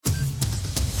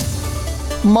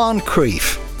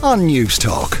Moncrief on News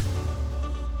Talk.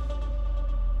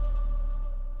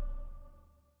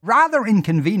 Rather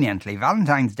inconveniently,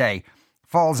 Valentine's Day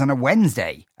falls on a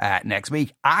Wednesday next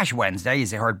week. Ash Wednesday,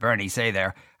 as you heard Bernie say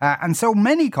there. And so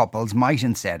many couples might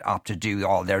instead opt to do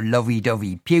all their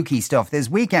lovey-dovey, pukey stuff this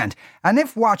weekend. And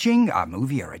if watching a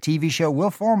movie or a TV show will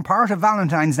form part of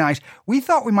Valentine's night, we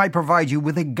thought we might provide you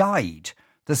with a guide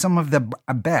to some of the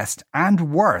best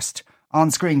and worst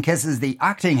on-screen kisses. The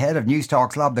acting head of News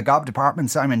Talk's Lob the Gob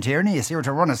department, Simon Tierney, is here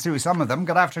to run us through some of them.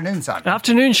 Good afternoon, Simon.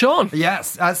 Afternoon, Sean.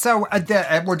 Yes. So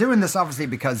we're doing this obviously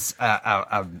because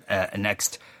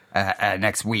next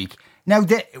week. Now,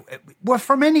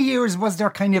 for many years, was there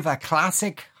kind of a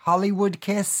classic Hollywood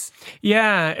kiss?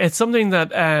 Yeah, it's something that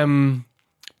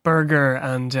Berger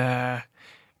and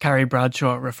Carrie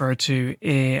Bradshaw refer to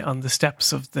on the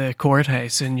steps of the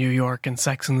courthouse in New York in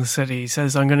Sex and the City. He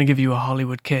says, "I'm going to give you a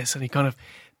Hollywood kiss," and he kind of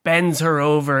bends her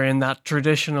over in that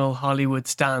traditional Hollywood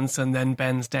stance and then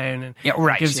bends down and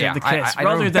gives her the kiss.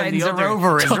 Rather than bends her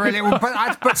over is really,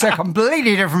 that puts a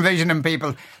completely different vision in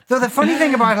people. Though the funny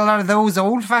thing about a lot of those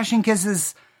old-fashioned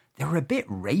kisses, they're a bit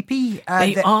rapey.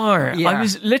 They are. Yeah. I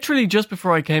was literally, just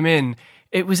before I came in,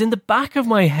 it was in the back of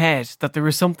my head that there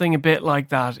was something a bit like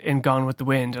that in Gone with the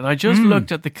Wind. And I just looked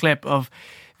at the clip of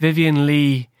Vivien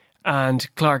Leigh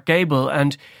and Clark Gable,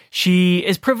 and she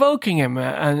is provoking him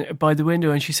by the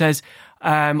window, and she says,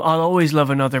 "I'll always love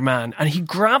another man." And he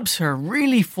grabs her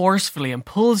really forcefully and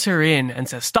pulls her in and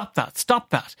says, stop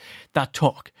that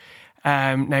talk.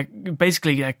 Now,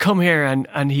 basically, come here,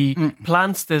 and he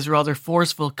plants this rather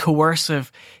forceful,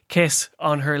 coercive kiss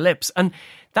on her lips. And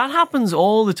that happens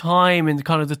all the time in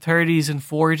kind of the 30s and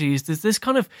 40s. There's this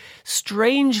kind of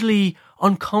strangely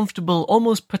uncomfortable,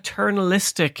 almost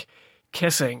paternalistic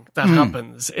kissing that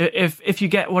happens, if you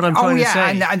get what I'm trying to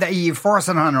say. And you force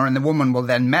it on her and the woman will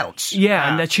then melt. Yeah,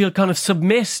 and that she'll kind of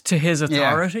submit to his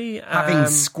authority. Having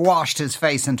squashed his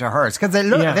face into hers. Because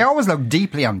they always look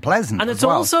deeply unpleasant. And it's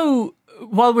also,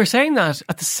 while we're saying that,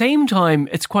 at the same time,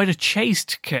 it's quite a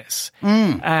chaste kiss.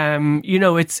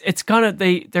 It's kind of,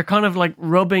 they're kind of like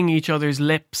rubbing each other's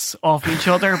lips off each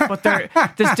other, but there's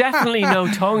definitely no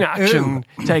tongue action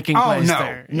taking place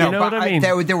there. No, you know what I mean?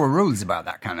 There were rules about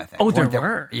that kind of thing. Oh, there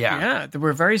were. Yeah, there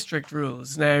were very strict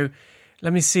rules. Now,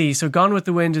 let me see. So Gone with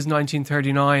the Wind is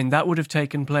 1939. That would have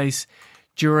taken place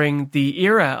during the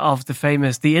era of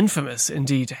the infamous,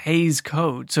 indeed, Hays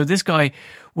Code. So this guy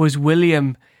was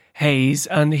William Hays,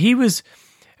 and he was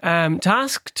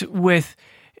tasked with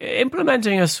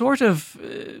implementing a sort of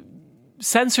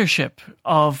censorship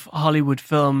of Hollywood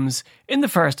films in the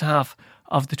first half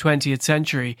of the 20th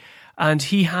century. And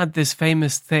he had this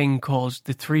famous thing called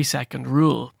the 3-second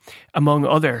rule, among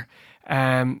other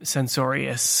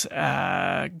censorious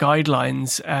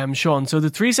guidelines, Sean. So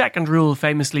the 3-second rule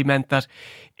famously meant that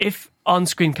if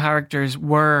on-screen characters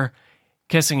were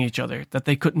kissing each other, that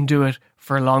they couldn't do it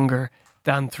for longer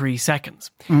than 3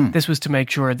 seconds. This was to make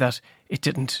sure that it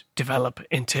didn't develop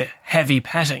into heavy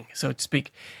petting, so to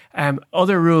speak.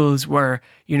 Other rules were,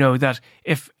 that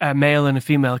if a male and a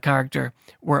female character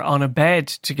were on a bed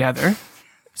together,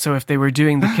 so if they were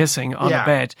doing the kissing on a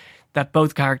bed, that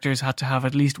both characters had to have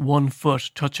at least 1 foot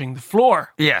touching the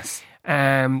floor. Yes.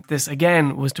 This,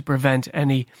 again, was to prevent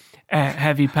any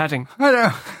heavy petting. I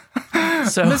know.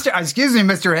 So, excuse me,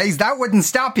 Mr. Hays, that wouldn't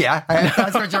stop you.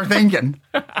 That's what you're thinking.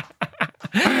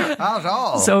 Not at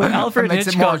all. So Alfred makes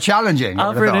Hitchcock, it more challenging.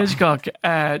 Alfred Hitchcock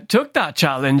took that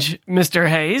challenge, Mr.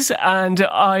 Hays, and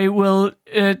I will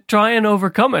try and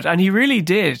overcome it. And he really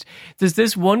did. There's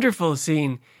this wonderful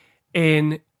scene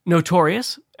in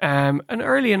Notorious, an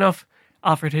early enough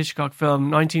Alfred Hitchcock film,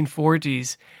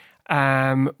 1940s,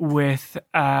 with,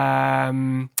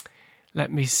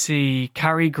 let me see,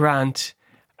 Cary Grant.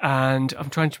 And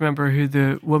I'm trying to remember who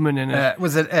the woman in it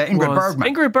was. It Ingrid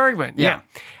Bergman? Ingrid Bergman, yeah.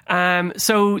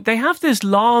 So they have this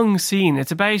long scene.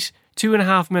 It's about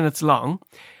 2.5 minutes long.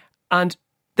 And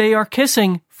they are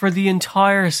kissing for the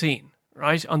entire scene,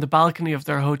 right, on the balcony of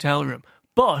their hotel room.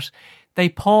 But they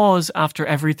pause after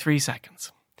every 3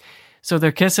 seconds. So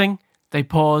they're kissing, they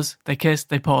pause, they kiss,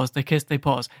 they pause, they kiss, they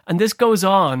pause. And this goes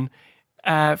on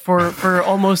for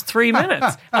almost 3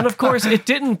 minutes. And of course, it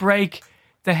didn't break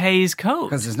the Hays Code.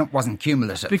 Because it wasn't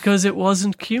cumulative. Because it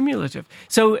wasn't cumulative.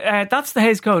 So that's the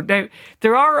Hays Code. Now,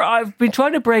 I've been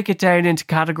trying to break it down into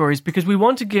categories because we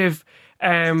want to give,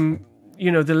 the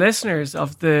listeners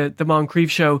of the Moncrief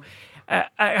Show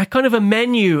a kind of a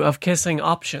menu of kissing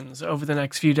options over the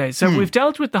next few days. So we've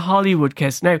dealt with the Hollywood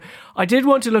kiss. Now, I did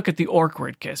want to look at the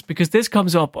awkward kiss because this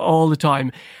comes up all the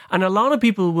time. And a lot of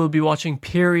people will be watching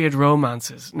period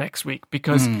romances next week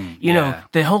because, you know,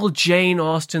 the whole Jane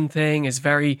Austen thing is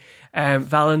very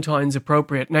Valentine's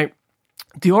appropriate. Now,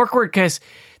 the awkward kiss,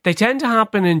 they tend to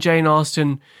happen in Jane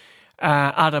Austen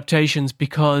adaptations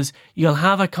because you'll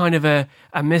have a kind of a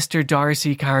Mr.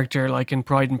 Darcy character like in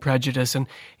Pride and Prejudice, and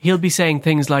he'll be saying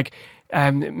things like,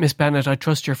 Miss Bennet, I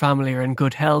trust your family are in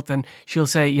good health, and she'll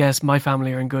say, yes, my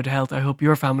family are in good health, I hope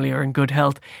your family are in good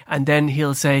health, and then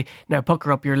he'll say, now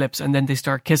pucker up your lips, and then they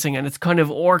start kissing, and it's kind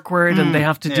of awkward and they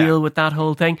have to deal with that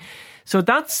whole thing. So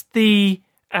that's the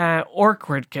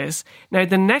awkward kiss. Now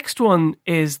the next one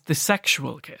is the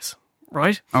sexual kiss.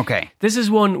 Right? Okay. This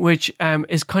is one which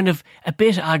is kind of a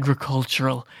bit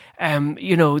agricultural.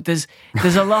 You know, there's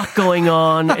a lot going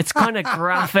on. It's kind of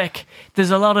graphic.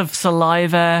 There's a lot of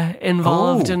saliva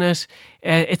involved in it.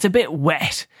 It's a bit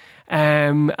wet.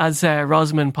 As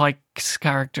Rosamund Pike's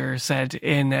character said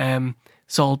in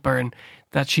Saltburn,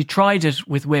 that she tried it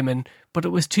with women, but it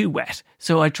was too wet.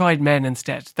 So I tried men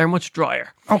instead. They're much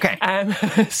drier. Okay.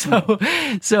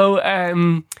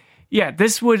 Yeah,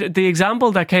 the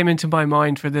example that came into my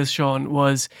mind for this, Sean,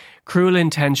 was Cruel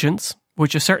Intentions,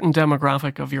 which a certain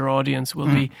demographic of your audience will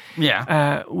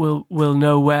will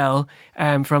know well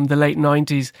from the late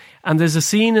 90s. And there's a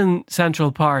scene in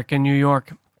Central Park in New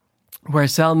York where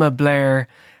Selma Blair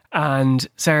and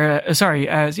Sarah Michelle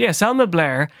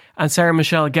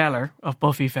Gellar of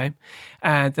Buffy fame,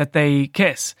 that they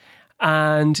kiss,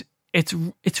 and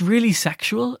it's really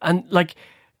sexual, and like,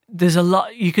 there's a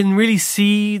lot, you can really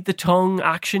see the tongue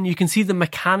action. You can see the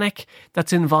mechanic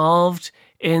that's involved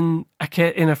in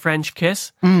a French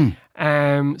kiss. So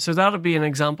that would be an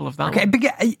example of that. Okay,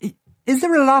 is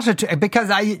there a lot of because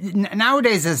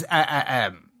nowadays as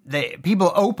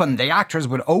the actors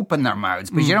would open their mouths,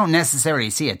 but you don't necessarily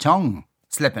see a tongue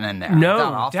slipping in there.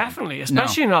 No, definitely,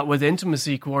 especially not with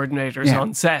intimacy coordinators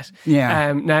on set.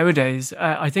 Yeah. Nowadays,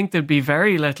 I think there'd be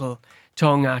very little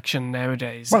tongue action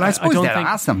nowadays. Well, I suppose they'll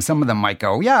ask them. Some of them might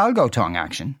go, yeah, I'll go tongue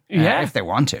action. If they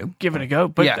want to. Give it a go.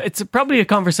 But it's probably a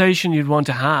conversation you'd want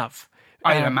to have.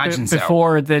 I'd imagine so.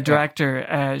 Before the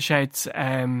director shouts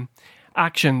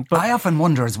action. But I often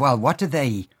wonder as well, what do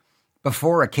they,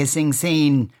 before a kissing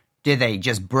scene, do they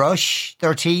just brush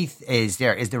their teeth? Is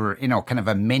there kind of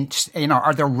a mint,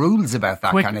 are there rules about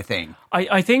that kind of thing?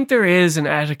 I think there is an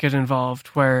etiquette involved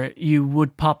where you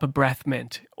would pop a breath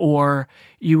mint, or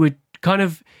you would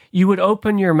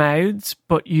open your mouths,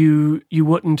 but you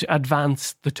wouldn't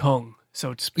advance the tongue,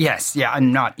 so to speak. Yes, yeah,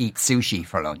 and not eat sushi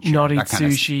for lunch. Not eat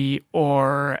sushi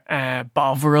or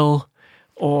Bovril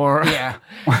or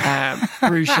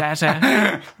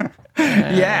bruschetta.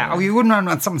 You wouldn't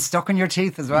want something stuck in your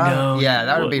teeth as well. No,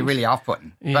 that would be really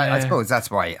off-putting. Yeah. But I suppose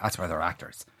that's why they're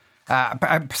actors.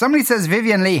 Somebody says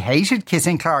Vivien Leigh hated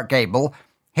kissing Clark Gable.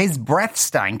 His breath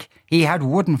stank. He had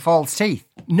wooden false teeth.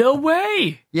 No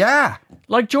way. Yeah.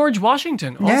 Like George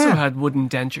Washington also had wooden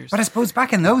dentures. But I suppose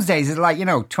back in those days, it's like,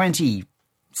 20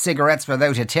 cigarettes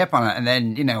without a tip on it, and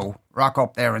then, rock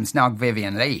up there and snog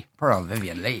Vivien Leigh. Poor old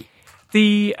Vivien Leigh.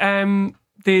 The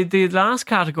last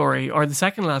category, or the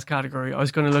second last category I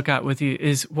was going to look at with you,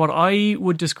 is what I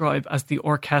would describe as the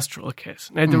orchestral kiss.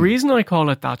 Now, the reason I call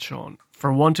it that, Sean,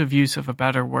 for want of use of a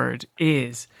better word,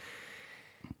 is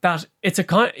that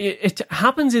it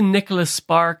happens in Nicholas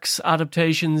Sparks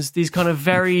adaptations, these kind of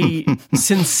very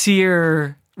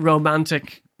sincere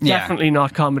romantic, definitely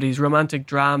not comedies, romantic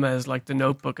dramas like The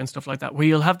Notebook and stuff like that, where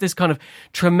you'll have this kind of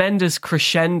tremendous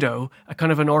crescendo, a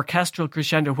kind of an orchestral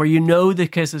crescendo where the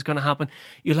kiss is going to happen.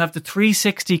 You'll have the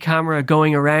 360 camera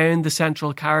going around the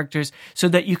central characters so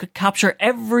that you could capture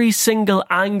every single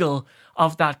angle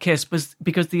of that kiss,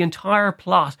 because the entire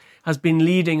plot has been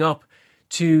leading up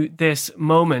to this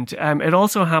moment. It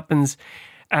also happens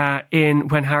in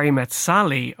When Harry Met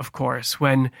Sally, of course,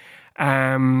 when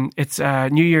it's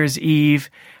New Year's Eve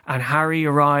and Harry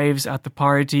arrives at the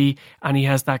party and he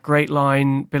has that great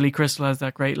line, Billy Crystal has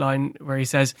that great line where he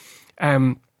says,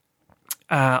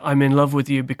 I'm in love with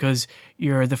you because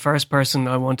you're the first person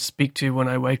I want to speak to when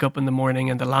I wake up in the morning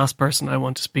and the last person I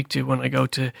want to speak to when I go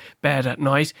to bed at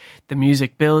night. The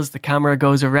music builds, the camera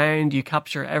goes around, you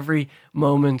capture every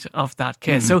moment of that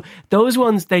kiss. So those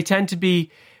ones, they tend to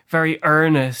be very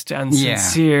earnest and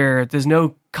sincere. There's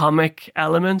no comic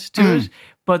element to it,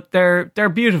 but they're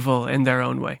beautiful in their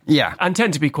own way. Yeah. And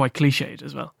tend to be quite cliched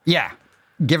as well. Yeah.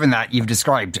 Given that you've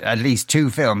described at least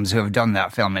two films who have done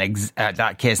that film in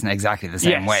that kiss in exactly the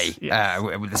same way,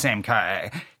 with the same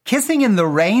Kissing in the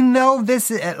rain, though, this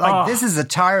is a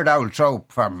tired old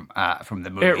trope from the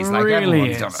movies. It like really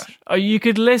everyone's is. done it. You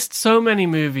could list so many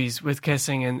movies with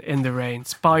kissing in the rain.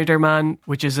 Spider-Man,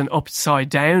 which is an upside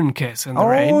down kiss in the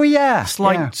rain. Oh yeah,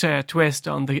 Slight twist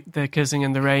on the kissing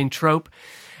in the rain trope.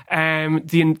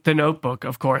 The Notebook,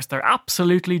 of course, they're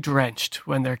absolutely drenched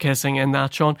when they're kissing in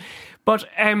that, Sean. But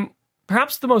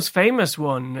perhaps the most famous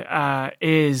one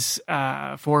is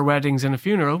Four Weddings and a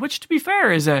Funeral, which, to be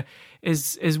fair,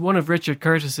 is one of Richard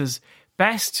Curtis's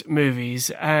best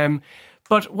movies.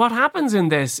 But what happens in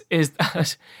this is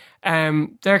that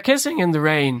they're kissing in the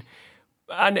rain,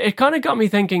 and it kind of got me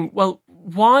thinking, well,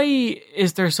 why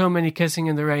is there so many kissing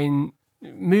in the rain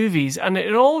movies? And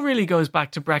it all really goes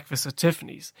back to Breakfast at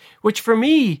Tiffany's, which for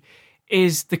me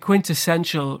is the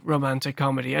quintessential romantic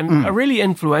comedy and a really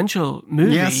influential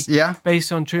movie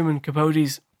based on Truman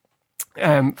Capote's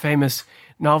famous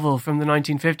novel from the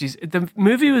 1950s. The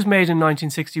movie was made in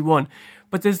 1961,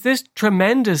 but there's this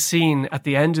tremendous scene at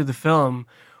the end of the film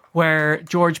where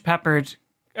George Peppard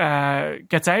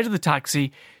gets out of the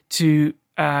taxi to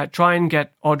try and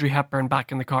get Audrey Hepburn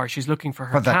back in the car. She's looking for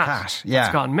her cat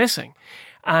that's gone missing.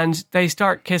 And they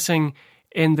start kissing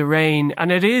in the rain.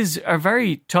 And it is a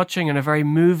very touching and a very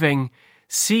moving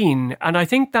scene. And I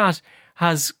think that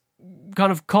has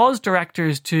kind of caused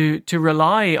directors to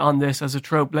rely on this as a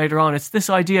trope later on. It's this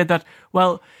idea that,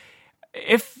 well,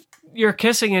 if you're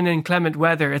kissing in inclement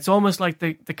weather, it's almost like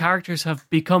the characters have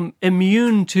become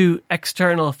immune to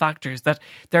external factors, that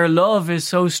their love is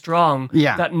so strong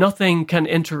that nothing can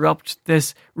interrupt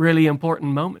this really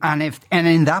important moment. And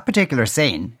in that particular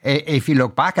scene, if you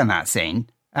look back on that scene,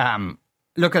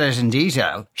 look at it in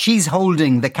detail, she's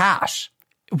holding the cat.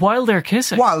 While they're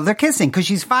kissing? While they're kissing, because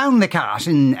she's found the cat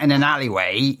in an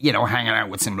alleyway, hanging out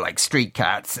with some like street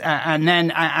cats. And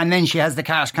then she has the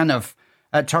cat kind of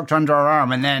tucked under her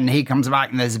arm, and then he comes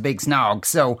back and there's a big snog.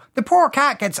 So the poor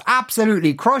cat gets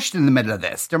absolutely crushed in the middle of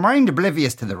this. They're mind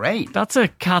oblivious to the rain. That's a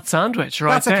cat sandwich,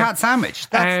 right? That's there. A cat sandwich.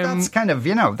 That's kind of,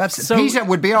 PETA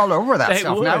would be all over that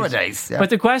stuff nowadays. Yeah. But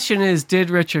the question is, did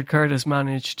Richard Curtis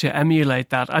manage to emulate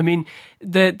that? I mean,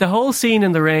 the whole scene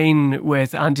in the rain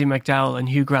with Andie MacDowell and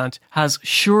Hugh Grant has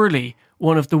surely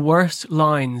one of the worst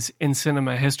lines in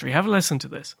cinema history. Have a listen to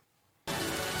this.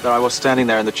 There I was standing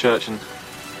there in the church, and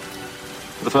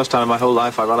for the first time in my whole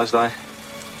life, I realised I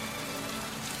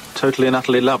totally and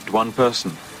utterly loved one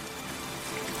person.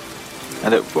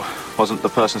 And it wasn't the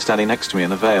person standing next to me in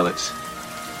the veil, it's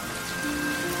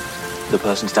the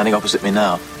person standing opposite me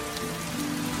now,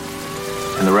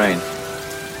 in the rain.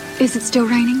 Is it still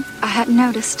raining? I hadn't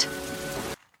noticed.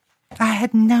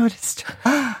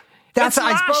 That's, it's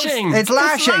lashing. It's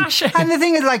lashing. And the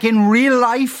thing is, like, in real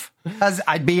life,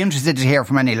 I'd be interested to hear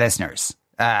from any listeners.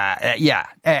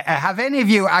 Have any of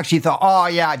you actually thought,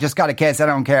 I just got a kiss, I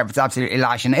don't care if it's absolutely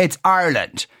lashing? It's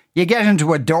Ireland. You get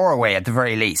into a doorway at the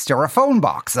very least, or a phone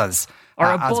box or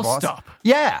a bus stop.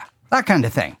 Yeah, that kind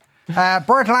of thing.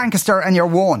 Burt Lancaster and your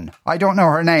one. I don't know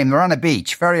her name. They're on a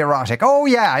beach. Very erotic. Oh,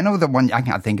 yeah, I know the one. I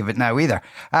can't think of it now either.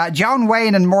 John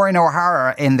Wayne and Maureen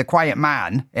O'Hara in The Quiet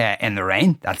Man in the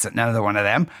Rain. That's another one of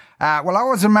them. I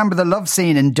always remember the love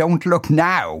scene in Don't Look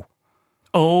Now.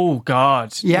 Oh,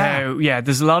 God. Yeah. Yeah,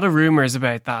 there's a lot of rumours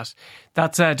about that.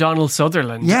 That's Donald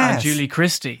Sutherland and Julie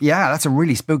Christie. Yeah, that's a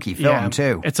really spooky film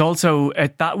too. It's also,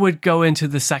 that would go into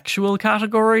the sexual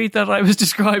category that I was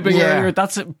describing earlier.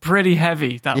 That's pretty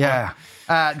heavy, that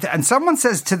one. And someone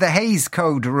says, to the Hays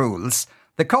Code rules,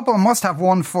 the couple must have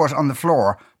one foot on the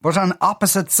floor, but on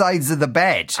opposite sides of the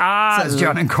bed, says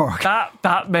John and Cork.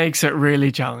 That makes it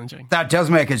really challenging. That does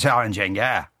make it challenging,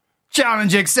 yeah.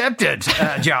 Challenge accepted,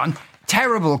 John.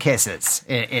 Terrible kisses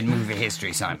in movie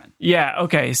history, Simon. Yeah,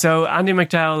 okay. So Andie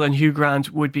MacDowell and Hugh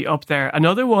Grant would be up there.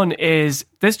 Another one is,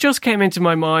 this just came into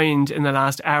my mind in the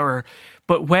last hour,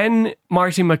 but when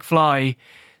Marty McFly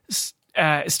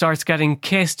starts getting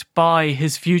kissed by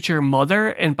his future mother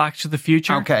in Back to the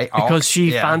Future, because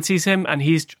she fancies him, and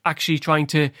he's actually trying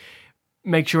to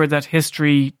make sure that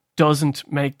history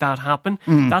doesn't make that happen.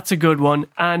 That's a good one.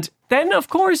 And then, of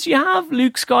course, you have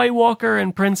Luke Skywalker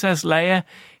and Princess Leia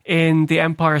in The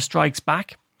Empire Strikes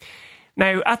Back.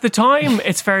 Now, at the time,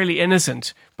 it's fairly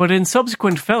innocent, but in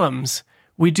subsequent films,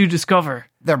 we do discover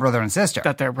their brother and sister.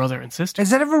 That they're brother and sister.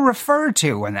 Is it ever referred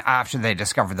to when after they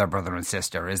discover their brother and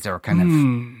sister? Is there a kind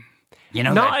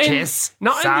of, that kiss?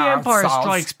 Not in The Empire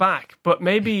Strikes Back, but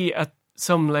maybe at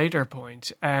some later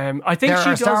point. I think there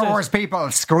are Star Wars people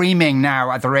screaming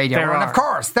now at the radio. And of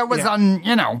course, there was on,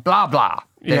 blah, blah.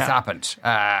 This happened.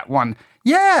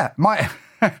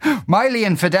 Miley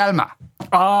and Fidelma.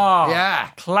 Oh, yeah.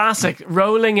 Classic.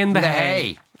 Rolling in the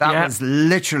hay. That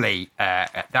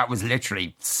was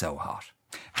literally so hot.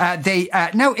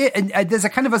 There's a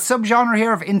kind of a subgenre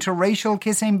here of interracial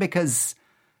kissing because,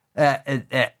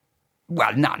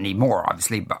 well, not anymore,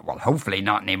 obviously, but hopefully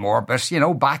not anymore. But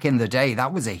back in the day,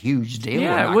 that was a huge deal.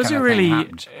 Yeah, it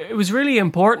was really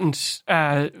important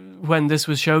when this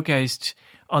was showcased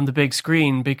on the big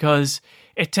screen because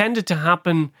it tended to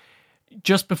happen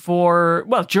just before,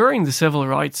 during the civil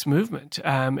rights movement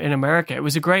in America. It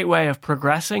was a great way of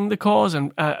progressing the cause,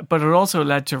 but it also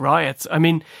led to riots. I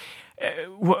mean,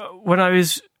 when I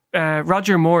was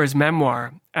Roger Moore's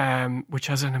memoir, which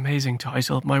has an amazing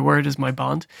title, My Word is My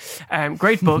Bond,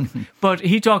 great book, but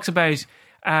he talks about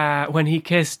when he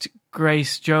kissed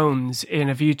Grace Jones in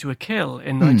A View to a Kill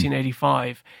in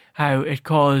 1985, how it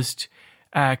caused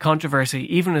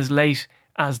controversy even as late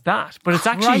as that. But it's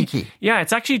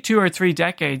actually 2 or 3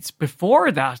 decades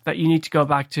before that you need to go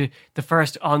back to the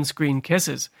first on-screen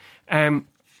kisses.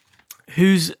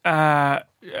 Who's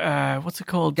what's it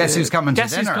called? Guess Who's Coming to Dinner?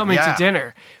 Guess Who's Coming to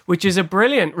Dinner, which is a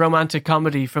brilliant romantic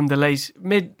comedy from the late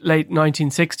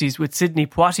 1960s with Sidney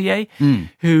Poitier,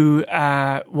 who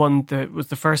was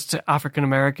the first African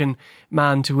American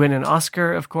man to win an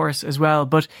Oscar, of course, as well.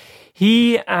 But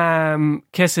he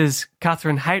kisses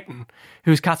Catherine Houghton,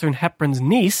 who's Katharine Hepburn's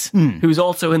niece, who's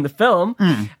also in the film,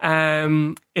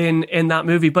 in that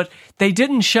movie. But they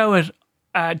didn't show it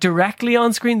directly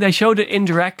on screen. They showed it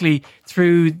indirectly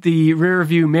through the rear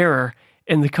view mirror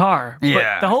in the car. Yeah.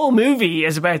 But the whole movie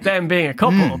is about them being a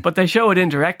couple, but they show it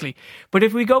indirectly. But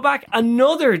if we go back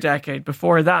another decade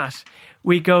before that,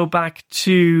 we go back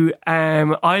to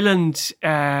Island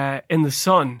in the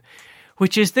Sun,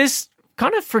 which is this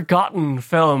kind of forgotten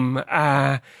film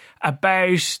about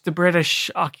the British,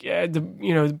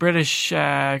 the British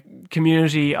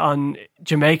community on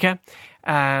Jamaica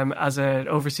as an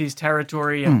overseas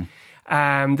territory.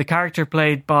 And the character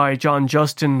played by John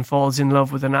Justin falls in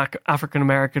love with an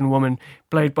African-American woman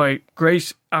played by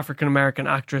great African-American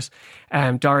actress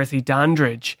Dorothy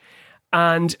Dandridge.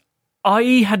 And I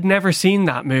had never seen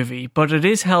that movie, but it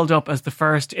is held up as the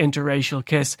first interracial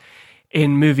kiss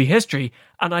in movie history.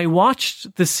 And I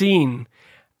watched the scene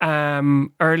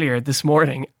earlier this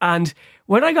morning, and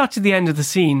when I got to the end of the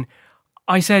scene,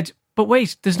 I said, but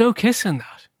wait, there's no kiss in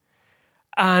that.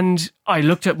 And I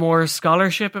looked at more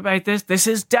scholarship about this. This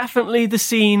is definitely the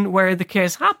scene where the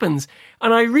kiss happens.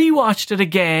 And I rewatched it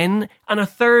again and a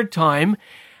third time,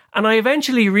 and I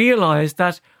eventually realised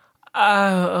that,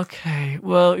 okay,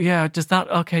 well, yeah, does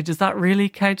that really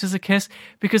count as a kiss?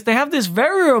 Because they have this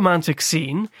very romantic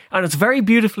scene, and it's very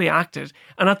beautifully acted.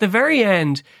 And at the very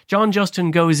end, John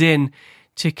Justin goes in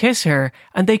to kiss her,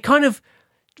 and they kind of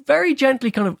very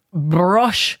gently kind of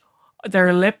brush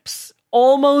their lips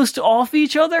almost off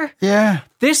each other. Yeah.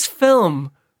 This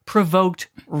film provoked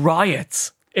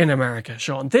riots in America,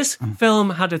 Sean. This film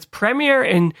had its premiere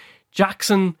in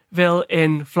Jacksonville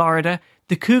in Florida.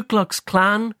 The Ku Klux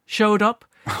Klan showed up.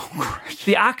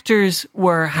 The actors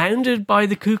were hounded by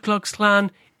the Ku Klux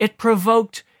Klan. It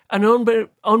provoked an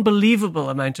unbelievable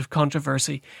amount of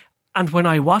controversy. And when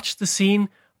I watched the scene,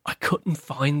 I couldn't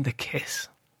find the kiss.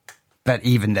 But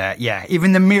even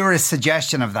the merest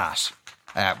suggestion of that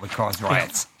would cause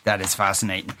riots. Yeah. That is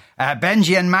fascinating.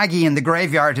 Benji and Maggie in the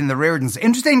graveyard in the Reardons.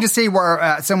 Interesting to see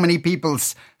where so many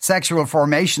people's sexual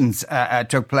formations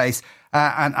took place.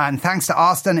 And thanks to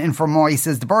Austin in Fermoy, he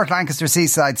says the Burt Lancaster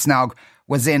Seaside Snog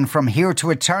was in From Here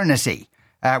to Eternity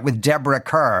with Deborah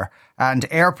Kerr. And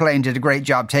Airplane did a great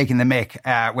job taking the mick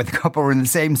with a couple who were in the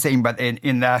same scene, but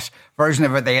in that version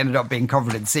of it, they ended up being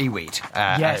covered in seaweed.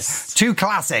 Yes. 2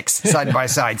 classics side by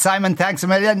side. Simon, thanks a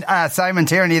million. Simon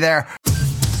Tierney there.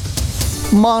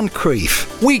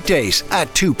 Moncrief, weekdays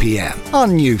at 2 p.m.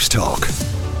 on News Talk.